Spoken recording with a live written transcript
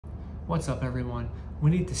What's up, everyone?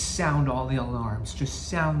 We need to sound all the alarms. Just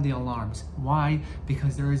sound the alarms. Why?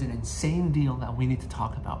 Because there is an insane deal that we need to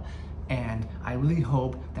talk about. And I really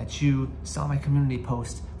hope that you saw my community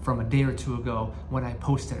post from a day or two ago when I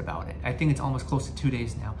posted about it. I think it's almost close to 2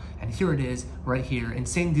 days now. And here it is, right here.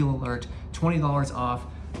 Insane deal alert, $20 off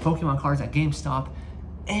Pokemon cards at GameStop.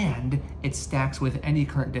 And it stacks with any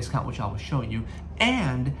current discount, which I will show you.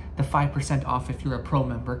 And the 5% off if you're a pro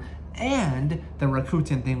member. And the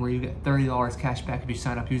Rakuten thing where you get $30 cash back if you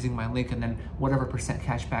sign up using my link, and then whatever percent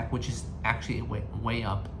cash back, which is actually way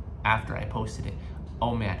up after I posted it.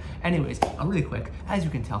 Oh man. Anyways, really quick, as you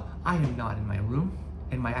can tell, I am not in my room,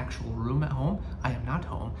 in my actual room at home. I am not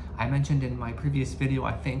home. I mentioned in my previous video,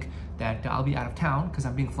 I think, that I'll be out of town because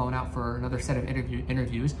I'm being flown out for another set of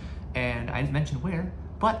interviews, and I didn't mention where,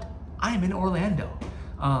 but I am in Orlando.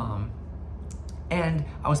 And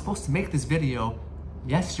I was supposed to make this video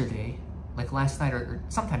yesterday, like last night or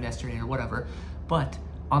sometime yesterday or whatever, but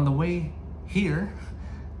on the way here,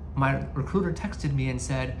 my recruiter texted me and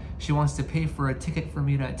said she wants to pay for a ticket for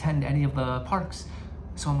me to attend any of the parks.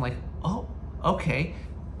 So I'm like, oh, okay,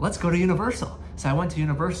 let's go to Universal. So I went to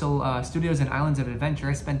Universal Studios and Islands of Adventure.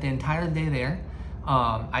 I spent the entire day there.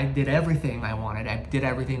 I did everything I wanted. I did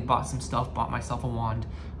everything, bought some stuff, bought myself a wand,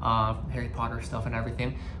 Harry Potter stuff and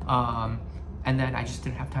everything. And then I just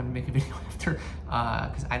didn't have time to make a video after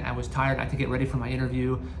because I was tired. I had to get ready for my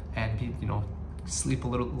interview and sleep a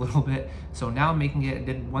little bit. So now I'm making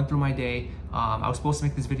it. Went through my day. I was supposed to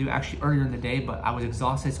make this video actually earlier in the day, but I was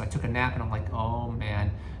exhausted, so I took a nap. And I'm like, oh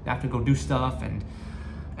man, I have to go do stuff. And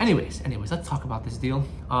anyways, let's talk about this deal.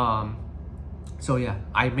 So yeah,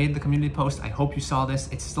 I made the community post. I hope you saw this.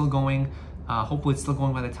 It's still going. Hopefully, it's still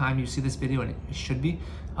going by the time you see this video, and it should be.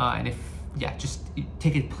 And if yeah, just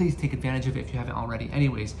please take advantage of it if you haven't already.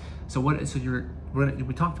 Anyways,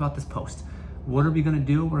 we talked about this post. What are we gonna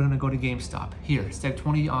do? We're gonna go to GameStop. Here, step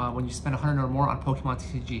 20, when you spend 100 or more on Pokemon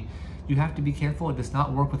TCG. You have to be careful, it does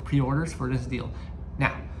not work with pre-orders for this deal.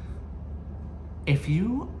 Now, if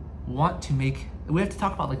you want to make, we have to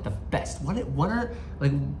talk about like the best. What are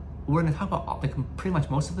like, we're gonna talk about like pretty much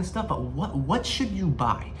most of this stuff, but what should you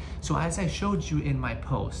buy? So as I showed you in my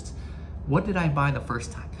post, what did I buy the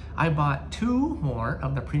first time? I bought 2 more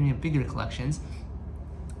of the premium figure collections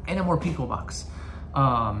and a more Pico box.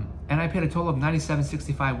 And I paid a total of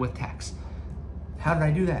 $97.65 with tax. How did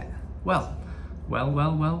I do that? Well.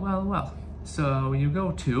 So you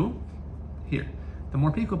go to here. The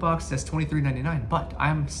more Pico box says $23.99, but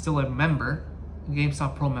I'm still a member,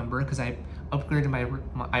 GameStop Pro member, because I upgraded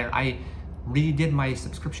I redid my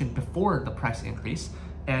subscription before the price increase,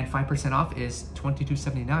 and 5% off is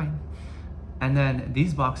 $22.79. And then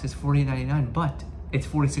these boxes $48.99, but it's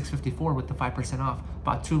 $46.54 with the 5% off.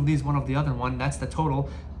 Bought 2 of these, 1 of the other one. That's the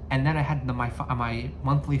total. And then I had my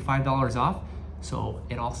monthly $5 off, so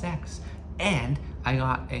it all stacks. And I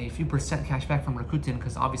got a few percent cash back from Rakuten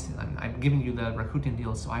because obviously I'm giving you the Rakuten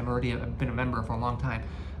deals, so I've already been a member for a long time.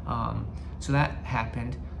 So that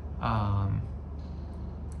happened. And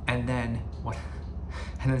then what?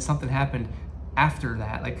 And then something happened after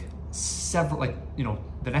that, like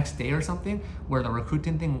the next day or something, where the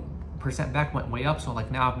Rakuten thing percent back went way up. So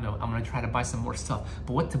like now I'm gonna try to buy some more stuff.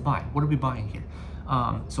 But what to buy? What are we buying here?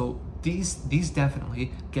 So these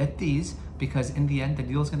definitely get these, because in the end the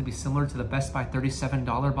deal is gonna be similar to the Best Buy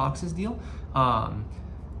 $37 boxes deal.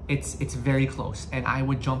 It's very close, and I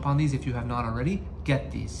would jump on these if you have not already.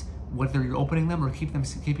 Get these. Whether you're opening them or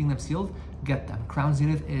keeping them sealed, get them. Crown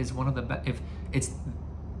Zenith is one of the best, if it's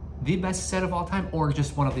the best set of all time or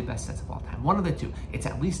just one of the best sets of all time. One of the two. It's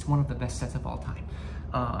at least one of the best sets of all time.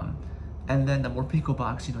 And then the more Pico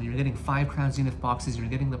box, you're getting 5 Crown Zenith boxes, you're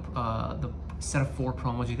getting the set of 4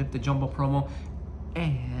 promos, you get the jumbo promo,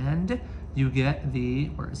 and you get the,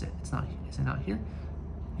 where is it? Is it not here?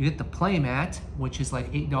 You get the playmat, which is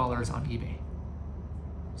like $8 on eBay.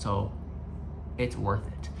 So it's worth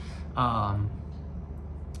it.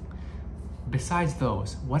 Besides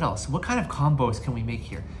those, what else? What kind of combos can we make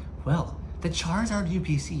here? Well, the Charizard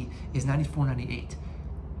UPC is $94.98,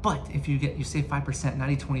 but if you save 5%,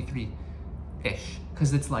 $90.23-ish,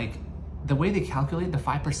 because it's like the way they calculate the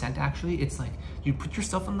 5%. Actually, it's like you put your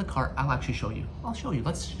stuff in the cart. I'll show you.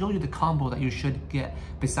 Let's show you the combo that you should get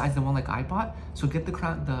besides the one like I bought. So get the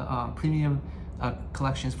premium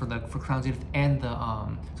collections for Crown Zenith and the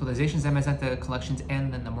so the Zacian Zamazenta collections,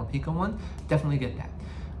 and then the more Pico one. Definitely get that.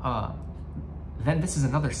 Then this is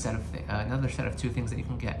another set of 2 things that you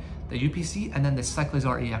can get: the UPC and then the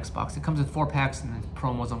Cyclizar EX box. It comes with 4 packs and then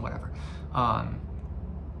promos and whatever.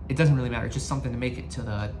 It doesn't really matter. It's just something to make it to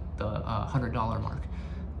the $100 mark,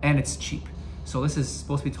 and it's cheap. So this is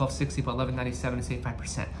supposed to be $12.60, but $11.97 to save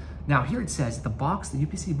 5%. Now here it says the box, the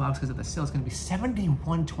UPC box, because of the sale, is going to be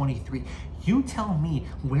 $71.23. You tell me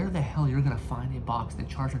where the hell you're going to find a box that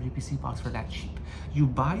charges a UPC box for that cheap. You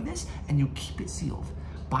buy this and you keep it sealed.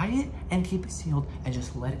 Buy it and keep it sealed and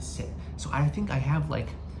just let it sit. So I think I have like,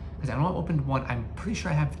 because I know I opened one, I'm pretty sure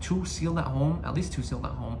I have 2 sealed at home, at least 2 sealed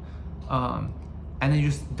at home. And then you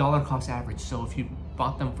just dollar cost average. So if you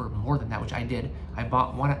bought them for more than that, which I did, I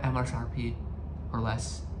bought one at MSRP or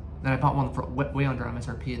less. Then I bought one for way under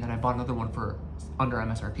MSRP, and then I bought another one for under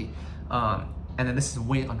MSRP. And then this is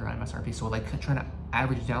way under MSRP. So like trying to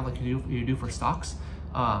average down like you do for stocks.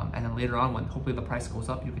 And then later on, when hopefully the price goes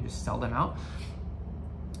up, you can just sell them out.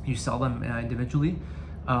 You sell them individually.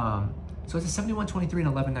 So it's a $71.23 and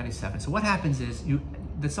 $11.97. So what happens is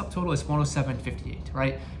the subtotal is $107.58,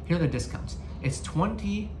 right? Here are the discounts. It's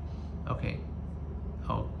 20. Okay.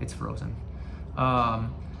 Oh, it's frozen.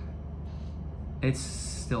 It's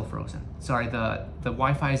still frozen. Sorry, the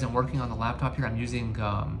Wi-Fi isn't working on the laptop here. I'm using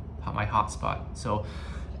my hotspot. So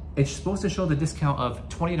it's supposed to show the discount of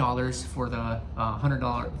 $20 for the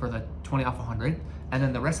 $100 for the 20 off 100, and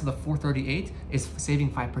then the rest of the $438 is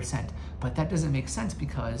saving 5%. But that doesn't make sense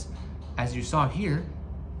because, as you saw here,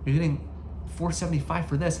 you're getting $4.75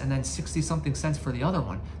 for this, and then 60 something cents for the other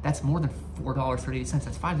one. That's more than $4.38.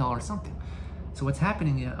 That's $5 something. So what's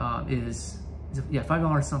happening is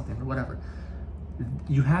 $5 something or whatever.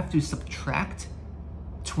 You have to subtract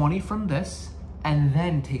 20 from this and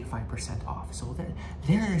then take 5% off. So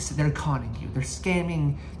they're conning you. They're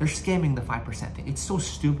scamming the 5% thing. It's so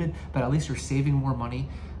stupid, but at least you're saving more money.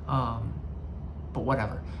 But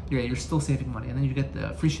whatever, you're still saving money. And then you get the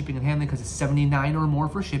free shipping and handling because it's $79 or more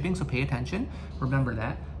for shipping, so pay attention, remember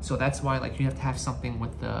that. So that's why like you have to have something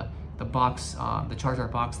with the box, the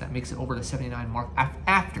Charizard box that makes it over the $79 mark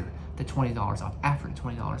after the $20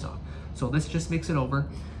 off, So this just makes it over,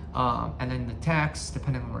 and then the tax,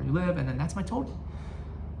 depending on where you live, and then that's my total.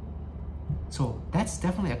 So that's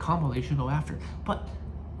definitely a combo that you should go after. But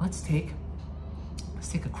let's take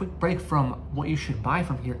a quick break from what you should buy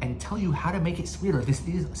from here and tell you how to make it sweeter. This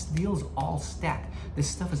deal's all stacked. This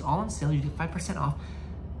stuff is all on sale. You get 5% off.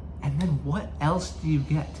 And then what else do you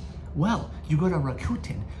get? Well, you go to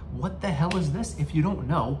Rakuten. What the hell is this? If you don't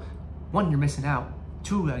know, 1, you're missing out.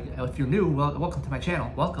 2, if you're new, well, welcome to my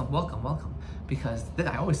channel. Welcome. Because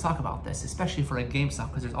I always talk about this, especially for a GameStop,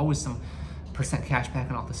 because there's always some % cash back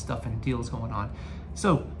and all this stuff and deals going on.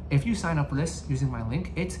 So if you sign up for this using my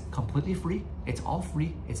link, it's completely free. It's all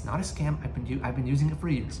free. It's not a scam. I've been using it for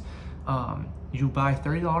years. You buy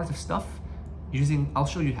 $30 of stuff I'll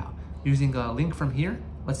show you how. Using a link from here,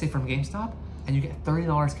 let's say from GameStop, and you get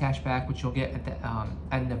 $30 cash back, which you'll get at the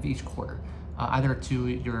end of each quarter, either to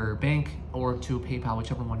your bank or to PayPal,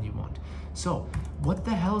 whichever one you want. So what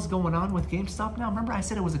the hell is going on with GameStop now? Remember I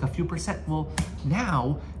said it was like a few %. Well,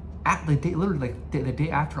 now, at the day, literally like the day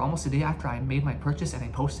after, almost the day after I made my purchase and I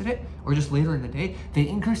posted it, or just later in the day, they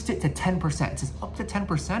increased it to 10%. It says up to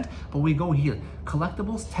 10%, but we go here,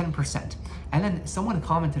 collectibles 10%. And then someone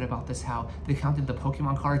commented about this, how they counted the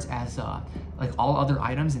Pokemon cards as like all other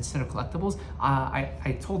items instead of collectibles.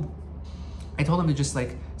 I told them to just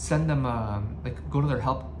like send them like go to their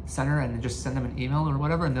help center and just send them an email or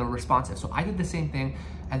whatever, and they're responsive. So I did the same thing,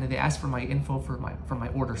 and then they asked for my info for my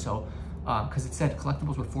order. So because it said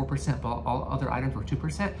collectibles were 4%, but all other items were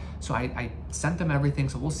 2%. So I sent them everything.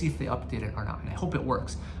 So we'll see if they update it or not, and I hope it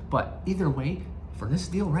works. But either way, for this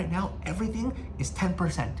deal right now, everything is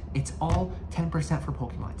 10%. It's all 10% for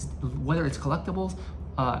Pokemon. Whether it's collectibles,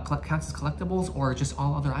 counts as collectibles, or just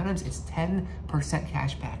all other items, it's 10%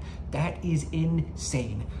 cash back. That is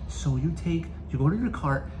insane. So you go to your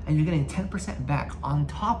cart and you're getting 10% back on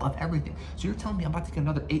top of everything. So you're telling me I'm about to get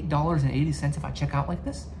another $8.80 if I check out like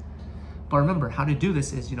this? But remember, how to do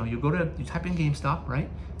this is, you type in GameStop, right?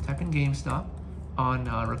 Type in GameStop on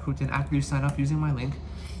Rakuten after you sign up using my link.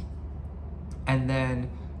 And then,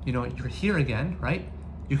 you're here again, right?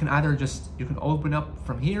 You can either you can open up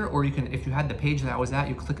from here, or you can, if you had the page that I was at,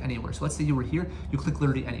 you click anywhere. So let's say you were here, you click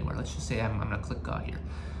literally anywhere. Let's just say I'm gonna click here.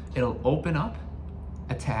 It'll open up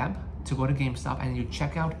a tab to go to GameStop, and you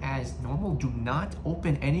check out as normal. Do not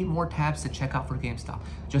open any more tabs to check out for GameStop.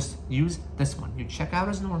 Just use this one. You check out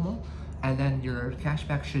as normal, and then your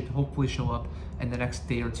cashback should hopefully show up in the next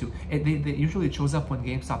day or two. Usually it shows up when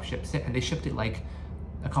GameStop ships it, and they shipped it like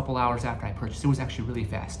a couple hours after I purchased. It was actually really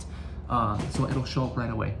fast. So it'll show up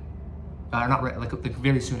right away. Not right, like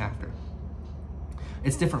very soon after.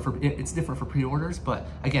 It's different for pre-orders, but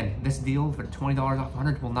again, this deal for $20 off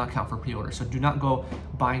 100 will not count for pre-order. So do not go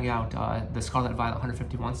buying out the Scarlet Violet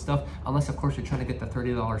 151 stuff, unless of course you're trying to get the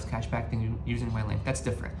 $30 cashback thing using my link. That's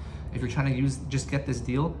different. If you're trying to just get this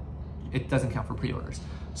deal, it doesn't count for pre-orders.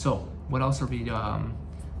 So what else are we,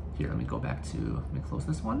 here, let me go back to, let me close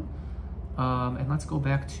this one. And let's go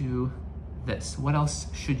back to this. What else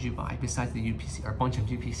should you buy besides the UPC, or a bunch of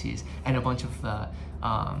UPCs and a bunch of the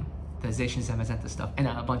Zacian Zamazenta stuff and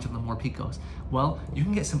a bunch of the more Picos? Well, you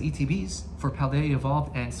can get some ETBs for Paldea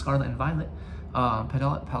Evolved and Scarlet and Violet.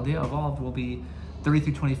 Paldea Evolved will be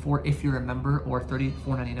 $33.24 if you're a member, or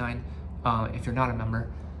 $34.99 if you're not a member.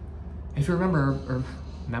 If you remember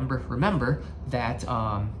that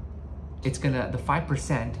it's gonna, the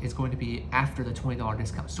 5% is going to be after the $20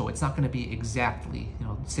 discount. So it's not gonna be exactly, you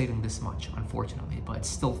know, saving this much, unfortunately, but it's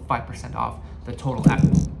still 5% off the total after,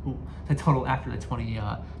 after the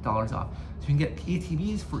 $20 off. So you can get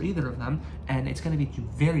ETBs for either of them, and it's gonna be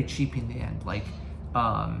very cheap in the end. Like,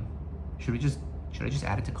 should I just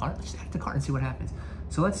add it to cart? Let's just add it to cart and see what happens.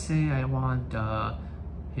 So let's say I want,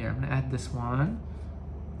 here, I'm gonna add this one,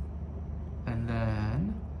 and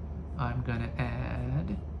then I'm gonna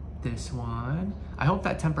add this one. I hope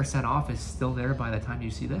that 10% off is still there by the time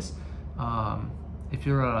you see this. If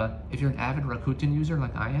you're an avid Rakuten user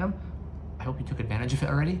like I am, I hope you took advantage of it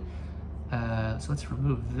already. So let's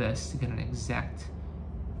remove this to get an exact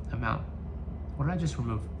amount. What did I just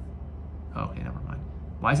remove? Okay, never mind.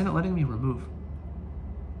 Why isn't it letting me remove?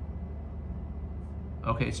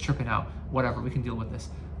 Okay, it's tripping out. Whatever, we can deal with this.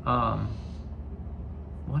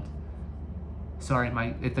 What? Sorry,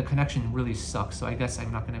 the connection really sucks, so I guess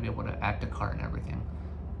I'm not gonna be able to add to cart and everything.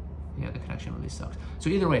 Yeah, the connection really sucks. So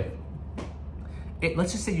either way,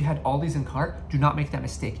 let's just say you had all these in cart. Do not make that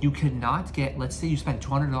mistake. You cannot get, let's say you spent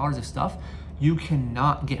 $200 of stuff, you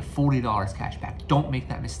cannot get $40 cash back. Don't make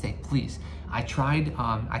that mistake, please. I tried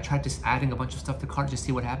just adding a bunch of stuff to cart just to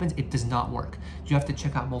see what happens. It does not work. You have to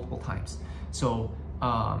check out multiple times. So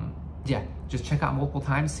yeah, just check out multiple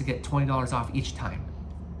times to get $20 off each time.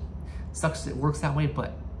 Sucks it works that way,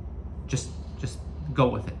 but just go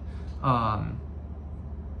with it.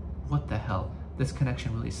 What the hell? This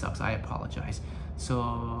connection really sucks. I apologize. So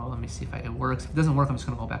let me see if it works. If it doesn't work, I'm just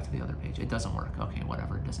gonna go back to the other page. It doesn't work. Okay,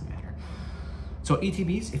 whatever, it doesn't matter. So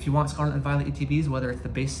ETBs, if you want Scarlet and Violet ETBs, whether it's the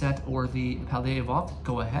base set or the Paldea Evolved,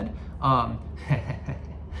 go ahead.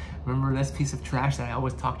 Remember this piece of trash that I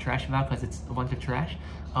always talk trash about because it's a bunch of trash?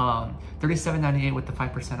 $37.98 with the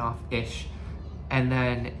 5% off-ish. And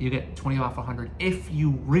then you get 20 off 100 if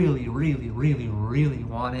you really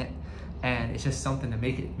want it, and it's just something to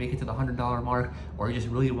make it to the $100 mark, or you just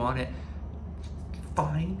really want it.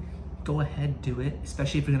 Fine, go ahead, do it.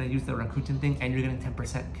 Especially if you're gonna use the Rakuten thing and you're getting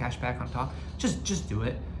 10% cash back on top. Just do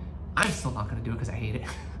it. I'm still not gonna do it because I hate it.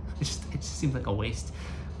 it just seems like a waste.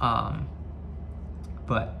 But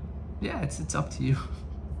yeah, it's up to you.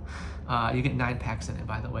 You get 9 packs in it,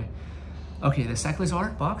 by the way. Okay, the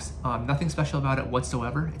Cyclizar box, nothing special about it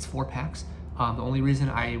whatsoever. It's 4 packs. The only reason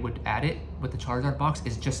I would add it with the Charizard box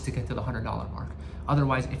is just to get to the $100 mark.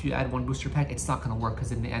 Otherwise, if you add 1 booster pack, it's not gonna work,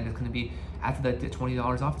 because in the end, it's gonna be, after the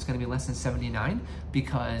 $20 off, it's gonna be less than $79,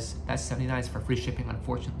 because that $79 is for free shipping,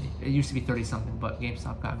 unfortunately. It used to be 30 something, but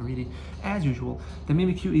GameStop got greedy, as usual. The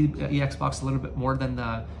Mimikyu EX box is a little bit more than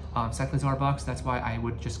the Cyclizar box. That's why I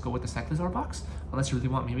would just go with the Cyclizar box, unless you really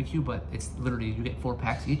want Mimikyu, but it's literally, you get 4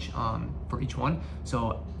 packs each for each one.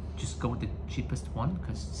 So just go with the cheapest one,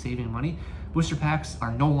 because saving money. Booster packs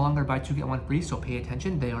are no longer buy 2 get 1 free, so pay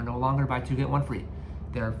attention. They are no longer buy 2 get 1 free.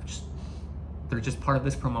 They're just part of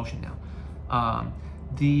this promotion now.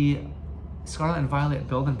 The Scarlet and Violet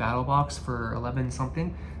build and battle box for 11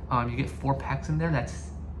 something. You get 4 packs in there.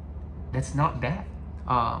 That's not bad.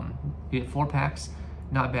 You get 4 packs,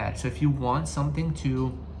 not bad. So if you want something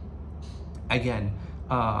to, again,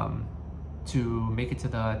 to make it to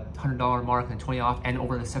the $100 mark and 20 off and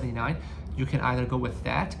over the 79, you can either go with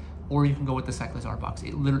that, or you can go with the Cyclizar box.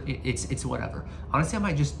 It's whatever. Honestly, I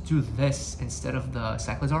might just do this instead of the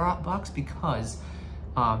Cyclizar box, because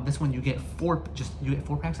this one you get 4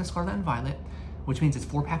 packs of Scarlet and Violet, which means it's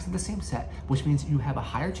 4 packs of the same set, which means you have a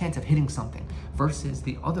higher chance of hitting something, versus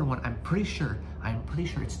the other one. I'm pretty sure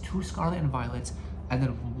it's 2 Scarlet and Violets and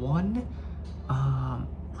then 1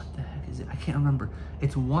 what the heck is it? I can't remember.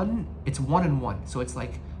 It's 1 and 1. So it's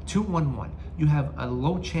like 2, 1, 1. You have a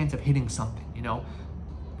low chance of hitting something, you know?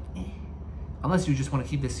 Unless you just want to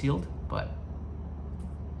keep this sealed, but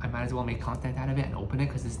I might as well make content out of it and open it,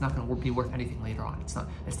 because it's not going to be worth anything later on. It's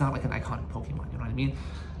not like an iconic Pokemon, you know what I mean?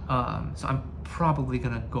 So I'm probably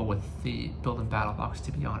going to go with the build and battle box,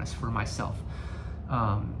 to be honest, for myself.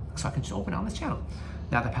 So I can just open it on this channel.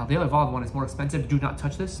 Now, the Paldea Evolved one is more expensive. Do not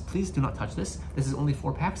touch this. Please do not touch this. This is only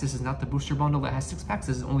 4 packs. This is not the booster bundle that has 6 packs.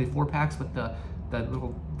 This is only 4 packs with the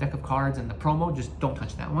little deck of cards and the promo. Just don't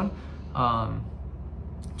touch that one.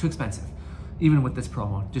 Too expensive. Even with this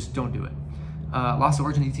promo, just don't do it. Lost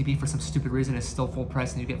Origin ETB for some stupid reason is still full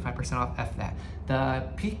price and you get 5% off. F that. The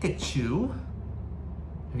Pikachu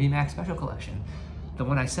VMAX Special Collection, the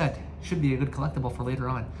one I said should be a good collectible for later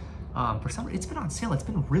on. For some reason, it's been on sale. It's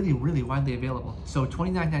been really, really widely available. So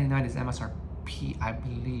 $29.99 is MSRP, I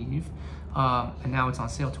believe. And now it's on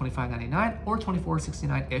sale $25.99 or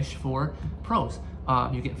 $24.69-ish for pros.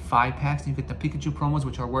 You get 5 packs and you get the Pikachu promos,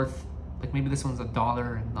 which are worth, like maybe this one's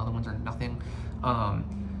 $1 and the other ones are nothing.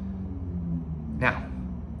 Now,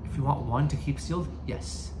 if you want one to keep sealed,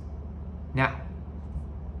 yes. Now,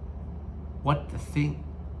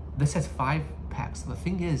 this has 5 packs. The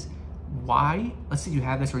thing is, why, let's say you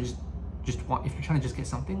have this or just want, if you're trying to just get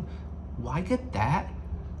something, why get that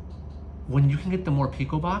when you can get the more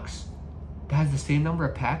Pico box that has the same number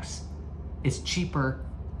of packs, is cheaper,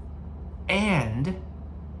 and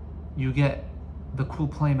you get the cool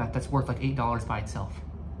playmat that's worth like $8 by itself.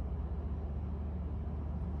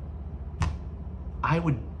 I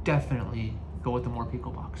would definitely go with the more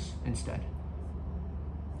Pico box instead.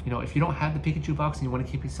 You know, if you don't have the Pikachu box and you want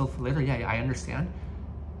to keep it sealed for later, yeah, I understand.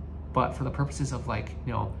 But for the purposes of, like,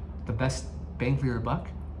 you know, the best bang for your buck,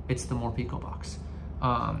 it's the more Pico box.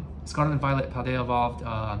 Scarlet and Violet Paldea Evolved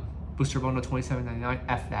Booster Bundle $27.99.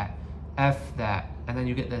 F that. F that. And then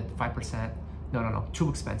you get the 5%. No, too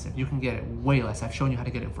expensive. You can get it way less. I've shown you how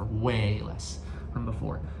to get it for way less from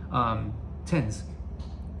before. Tins,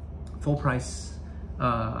 full price,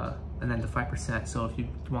 and then the 5%. So if you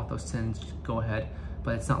want those tins, go ahead.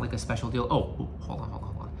 But it's not like a special deal. Oh, hold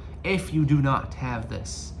on. If you do not have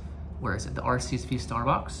this, where is it? The RCSV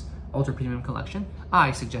Starbucks Ultra Premium Collection,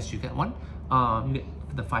 I suggest you get one. You get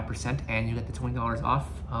the 5% and you get the $20 off.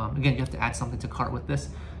 Again, you have to add something to cart with this,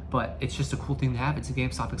 but it's just a cool thing to have. It's a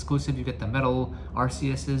GameStop exclusive. You get the metal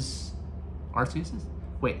RCSs.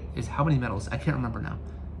 Wait, how many metals? I can't remember now.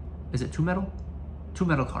 Is it 2 metal? 2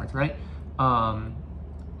 metal cards, right?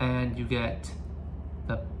 And you get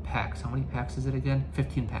the packs. How many packs is it again?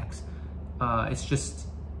 15 packs. It's just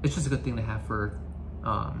a good thing to have for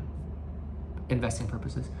investing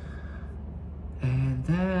purposes. And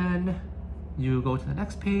then you go to the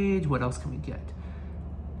next page. What else can we get?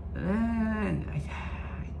 And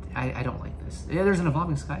I don't like this. Yeah, there's an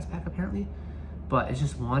Evolving Skies pack apparently, but it's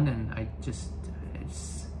just one, and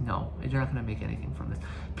no, you're not gonna make anything from this.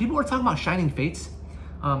 People were talking about Shining Fates,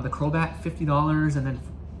 the Crobat, $50, and then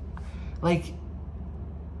like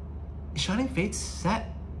Shining Fates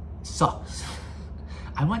set sucks.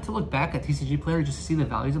 I went to look back at TCG Player just to see the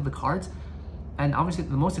values of the cards, and obviously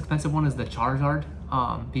the most expensive one is the Charizard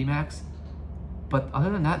VMAX, but other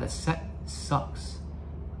than that, the set sucks.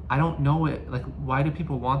 I don't know it. Like, why do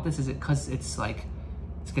people want this? Is it because it's like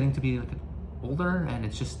it's getting to be like older and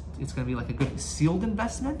it's gonna be like a good sealed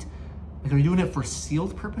investment? Like, are you doing it for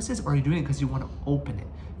sealed purposes, or are you doing it because you want to open it?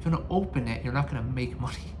 If you want to open it, you're not gonna make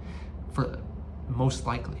money, for most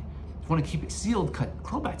likely. If you want to keep it sealed,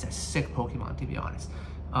 Crobat's a sick Pokemon, to be honest.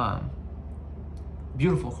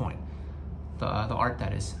 Beautiful coin, the art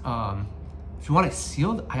that is. If you want it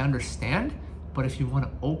sealed, I understand, but if you want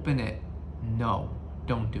to open it, no,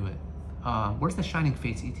 don't do it. Where's the Shining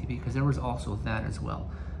Fates ETB? Because there was also that as well.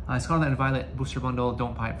 Scarlet and Violet Booster Bundle,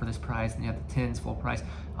 don't buy it for this price. And you have the tins, full price.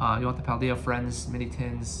 You want the Paldea Friends mini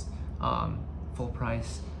tins, full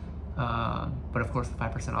price. But of course the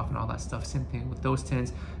 5% off and all that stuff. Same thing with those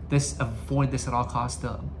tins. Avoid this at all costs.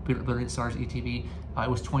 The Brilliant Stars ETB, it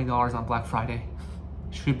was $20 on Black Friday.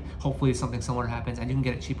 Hopefully something similar happens, and you can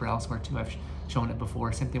get it cheaper elsewhere too. I've shown it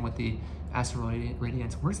before. Same thing with the Asteroid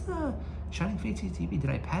Radiance. Where's the Shining Fates ETB? Did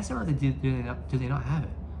I pass it, or do they not have it?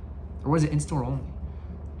 Or was it in-store only?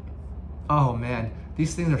 Oh man,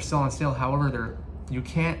 these things are still on sale. However,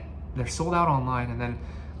 they're sold out online, and then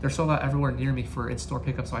they're sold out everywhere near me for in-store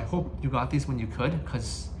pickup. So I hope you got these when you could,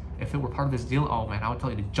 because if it were part of this deal, oh man, I would tell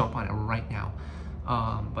you to jump on it right now.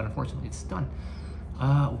 But unfortunately, it's done.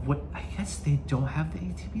 I guess they don't have the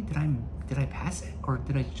ETB. Did I pass it, or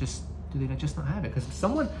do they just not have it? Because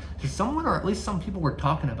someone, or at least some people were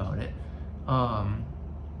talking about it.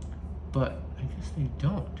 But I guess they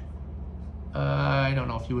don't. I don't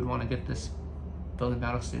know if you would want to get this Building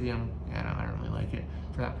Battle Stadium. Yeah, I don't really like it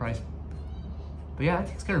for that price. But yeah, that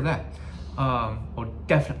takes care of that. Oh,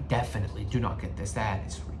 definitely do not get this. That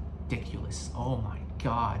is ridiculous. Oh my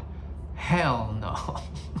God. Hell no.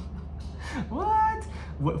 What?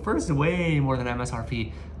 First, way more than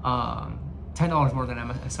MSRP. $10 more than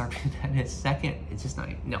MSRP. And then second, it's just not,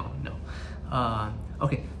 no.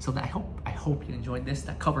 Okay, so I hope you enjoyed this.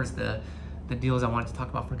 That covers the deals I wanted to talk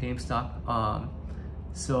about for GameStop.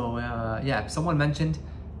 Yeah, someone mentioned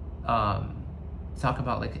talk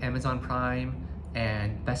about like Amazon Prime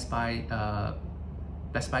and Best Buy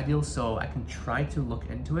Best Buy deals, so I can try to look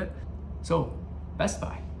into it. So Best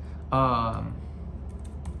Buy,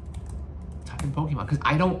 type in Pokemon, because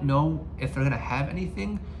I don't know if they're gonna have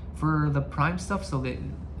anything for the Prime stuff. So they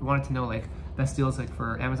wanted to know like best deals like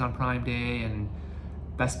for Amazon Prime Day and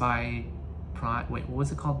Best Buy Prime. Wait, what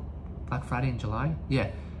was it called? Black Friday in July?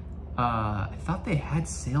 Yeah. I thought they had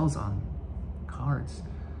sales on cards.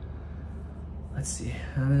 Let's see.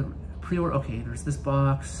 Pre-order. Okay, there's this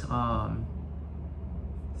box.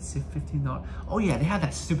 $15. Oh yeah, they have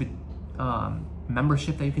that stupid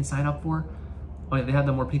membership that you can sign up for. Oh yeah, they have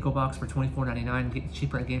the more Pico box for $24.99, get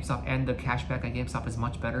cheaper at GameStop, and the cashback at GameStop is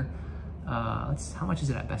much better. How much is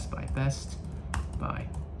it at Best Buy? Best Buy.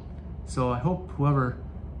 So I hope whoever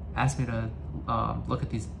asked me to look at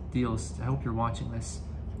these deals, I hope you're watching this,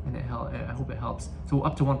 and I hope it helps. So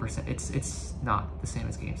up to 1%. It's not the same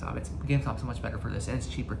as GameStop. GameStop's much better for this, and it's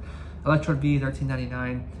cheaper. Electrode V,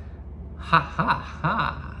 $13.99. Ha ha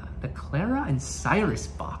ha. The Clara and Cyrus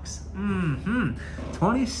box.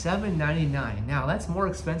 $27.99. Now that's more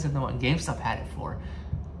expensive than what GameStop had it for.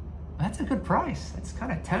 That's a good price. That's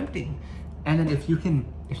kind of tempting. And then if you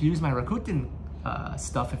use my Rakuten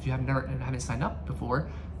stuff, if you haven't signed up before,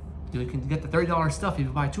 you can get the $30 stuff if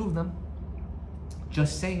you buy 2 of them.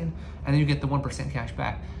 Just saying. And then you get the 1% cash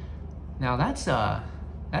back. Now that's kind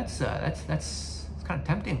of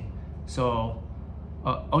tempting. So.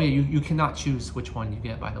 Oh yeah, you cannot choose which one you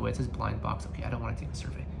get, by the way. It says blind box. Okay, I don't want to take a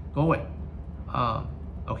survey. Go away.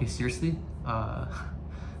 Okay, seriously? The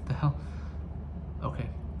hell? Okay,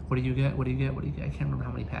 what do you get? What do you get? What do you get? I can't remember how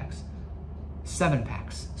many packs. 7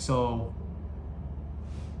 packs. So,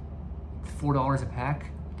 $4 a pack?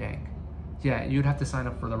 Dang. Yeah, you'd have to sign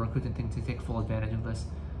up for the Rakuten thing to take full advantage of this.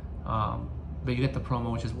 But you get the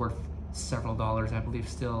promo, which is worth several dollars, I believe,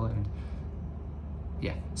 still, and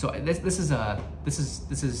yeah, so this is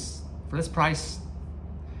for this price.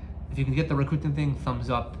 If you can get the Rakuten thing, thumbs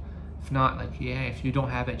up. If not, like yeah, if you don't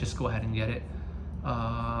have it, just go ahead and get it.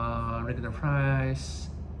 Regular price.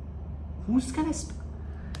 Who's gonna?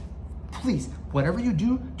 Please, whatever you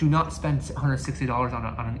do, do not spend $160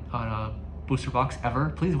 on a booster box ever.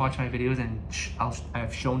 Please watch my videos, and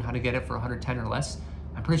I've shown how to get it for 110 or less.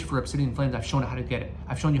 I'm pretty sure for Obsidian Flames, I've shown how to get it.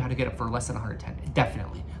 I've shown you how to get it for less than 110.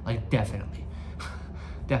 Definitely, like definitely.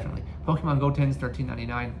 Definitely. Pokemon Go 10 is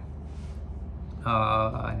 $13.99.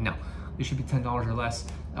 No, it should be $10 or less.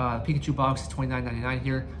 Pikachu box is $29.99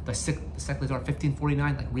 here. The Secleys are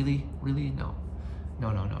 $15.49. Like really, really, no.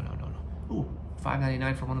 Ooh,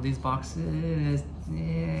 $5.99 for one of these boxes. Nah,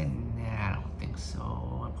 I don't think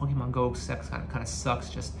so. Pokemon Go sex kind of sucks.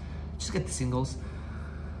 Just get the singles.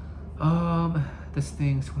 This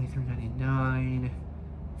thing's $23.99.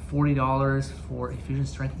 $40 for a Fusion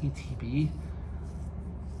Strike ETB.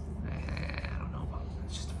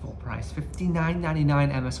 Price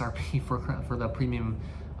 $59.99 MSRP for the premium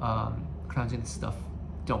Crown Zenith stuff.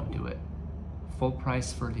 Don't do it. Full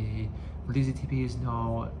price for these ETPs?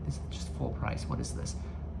 No, it's just full price. What is this?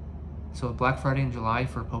 So Black Friday in July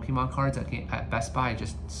for Pokemon cards at Best Buy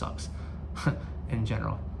just sucks in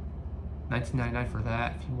general. $19.99 for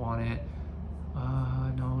that if you want it.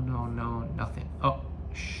 No, nothing. Oh,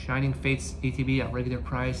 Shining Fates ETB at regular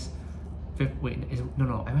price. Wait,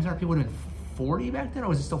 no. MSRP would have been 40 back then, or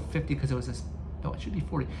was it still 50 because it was this? No, it should be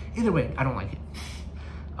 40. Either way, I don't like it.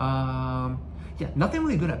 Yeah, nothing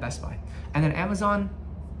really good at Best Buy. And then Amazon,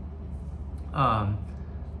 I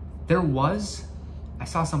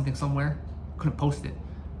saw something somewhere, couldn't post it.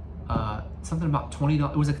 Something about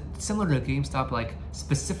 $20. It was similar to GameStop, like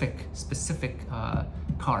specific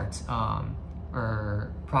cards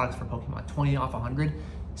or products for Pokemon. 20 off 100,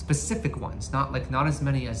 specific ones, not as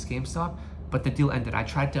many as GameStop. But the deal ended. I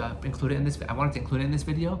tried to include it in this. I wanted to include it in this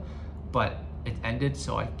video, but it ended,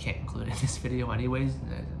 so I can't include it in this video anyways.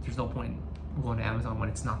 There's no point going to Amazon when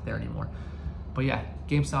it's not there anymore. But yeah,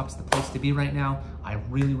 GameStop's the place to be right now. I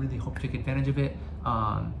really, really hope you take advantage of it.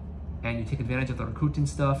 And you take advantage of the Rakuten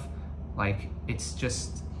stuff. Like, it's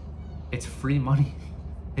free money.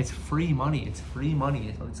 It's free money. It's free money.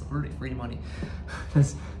 It's literally free money.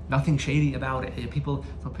 There's nothing shady about it.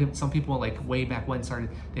 Some people like way back when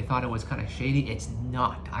they thought it was kind of shady. It's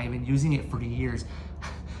not. I've been using it for years.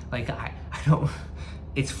 Like I don't.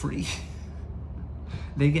 It's free.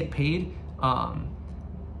 They get paid.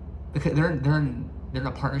 Because they're in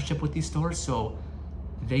a partnership with these stores, so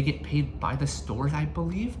they get paid by the stores, I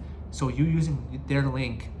believe. So you using their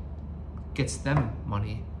link gets them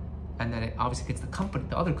money. And then it obviously gets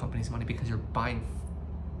the other company's money because you're buying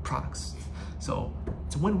products. So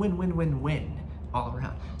it's a win-win-win-win-win all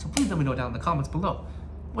around. So please let me know down in the comments below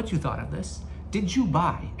what you thought of this. Did you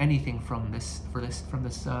buy anything from this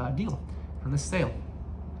deal, from this sale?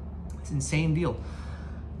 It's an insane deal.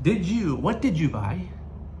 What did you buy?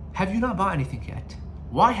 Have you not bought anything yet?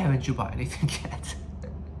 Why haven't you bought anything yet?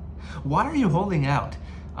 Why are you holding out?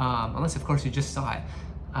 Unless, of course, you just saw it.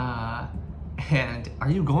 And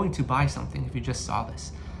are you going to buy something if you just saw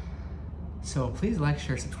this? So please like,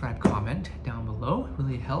 share, subscribe, comment down below. It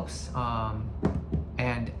really helps. So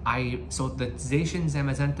the Zacian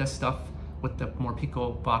Zamazenta stuff with the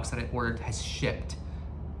Morpeko box that I ordered has shipped.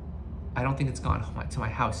 I don't think it's gone to my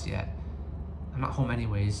house yet. I'm not home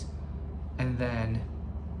anyways. And then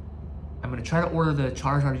I'm gonna try to order the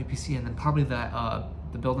Charizard UPC and then probably the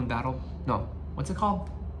Build and Battle. No, what's it called?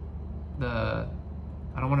 I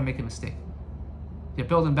don't want to make a mistake. The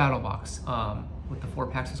Build and Battle box with the 4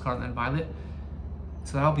 packs of Scarlet and Violet.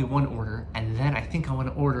 So that'll be one order, and then I think I want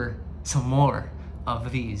to order some more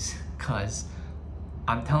of these, cause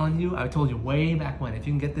I'm telling you, I told you way back when, if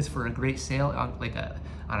you can get this for a great sale on like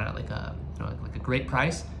a great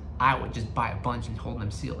price, I would just buy a bunch and hold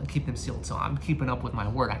them sealed and keep them sealed. So I'm keeping up with my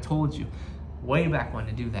word. I told you way back when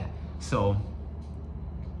to do that. So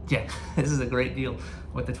yeah, this is a great deal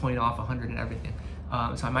with the 20 off 100 and everything.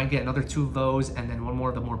 So I might get another 2 of those and then one more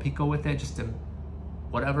of the Morpeko with it, just to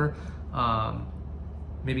whatever.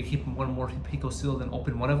 Maybe keep one more Pico sealed and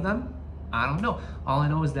open one of them. I don't know. All I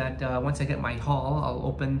know is that once I get my haul, I'll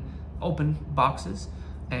open boxes,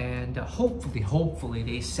 and hopefully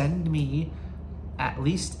they send me at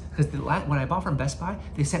least, because when I bought from Best Buy,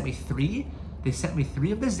 they sent me 3. They sent me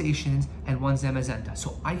 3 of the Zacians and 1 Zamazenta.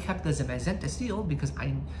 So I kept the Zamazenta sealed because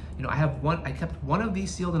I kept one of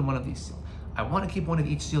these sealed and one of these sealed. I want to keep one of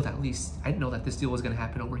each sealed at least. I didn't know that this deal was going to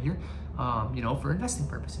happen over here, for investing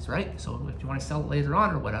purposes, right? So if you want to sell it later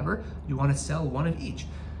on or whatever, you want to sell one of each.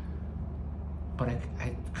 But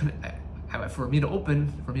I couldn't. For me to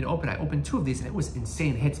open, I opened 2 of these, and it was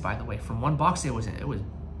insane hits. By the way, from one box, it was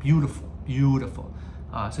beautiful, beautiful.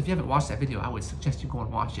 So if you haven't watched that video, I would suggest you go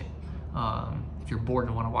and watch it. If you're bored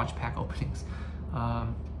and want to watch pack openings. But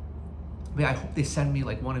yeah, I hope they send me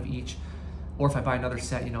like one of each. Or if I buy another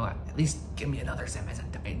set, at least give me another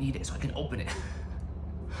Zamazenta. I need it so I can open it.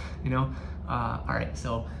 All right,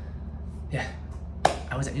 so yeah,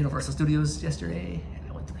 I was at Universal Studios yesterday and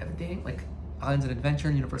I went through everything, like Islands of Adventure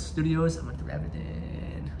in Universal Studios. I went through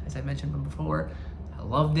everything, as I mentioned before. I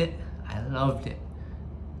loved it.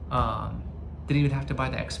 Didn't even have to buy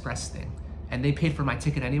the express thing, and they paid for my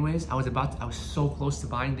ticket anyways. I was so close to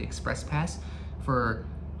buying the express pass for,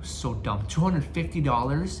 so dumb,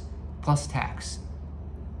 $250 plus tax.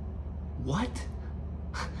 What?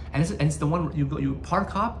 And it's the one where you park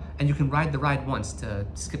hop and you can ride the ride once to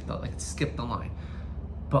skip the line.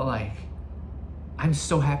 But like, I'm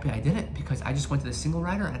so happy I did it because I just went to the single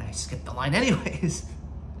rider and I skipped the line anyways.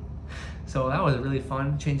 So that was a really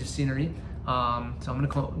fun change of scenery. So I'm gonna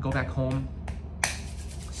go back home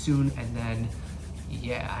soon, and then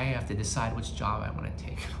yeah, I have to decide which job I want to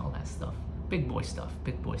take and all that stuff. Big boy stuff,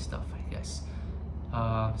 I guess.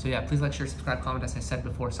 So yeah, please like, share, subscribe, comment, as I said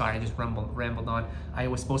before. Sorry, I just rambled on. I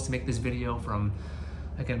was supposed to make this video from,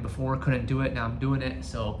 again, before, couldn't do it, now I'm doing it.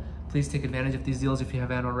 So please take advantage of these deals if you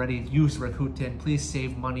haven't already. Use Rakuten, please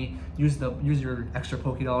save money. Use your extra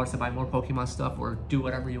Poké dollars to buy more Pokemon stuff, or do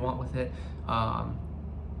whatever you want with it.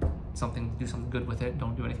 Do something good with it,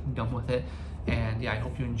 don't do anything dumb with it. And yeah, I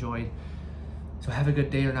hope you enjoyed. So have a good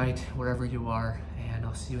day or night, wherever you are, and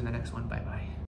I'll see you in the next one. Bye-bye.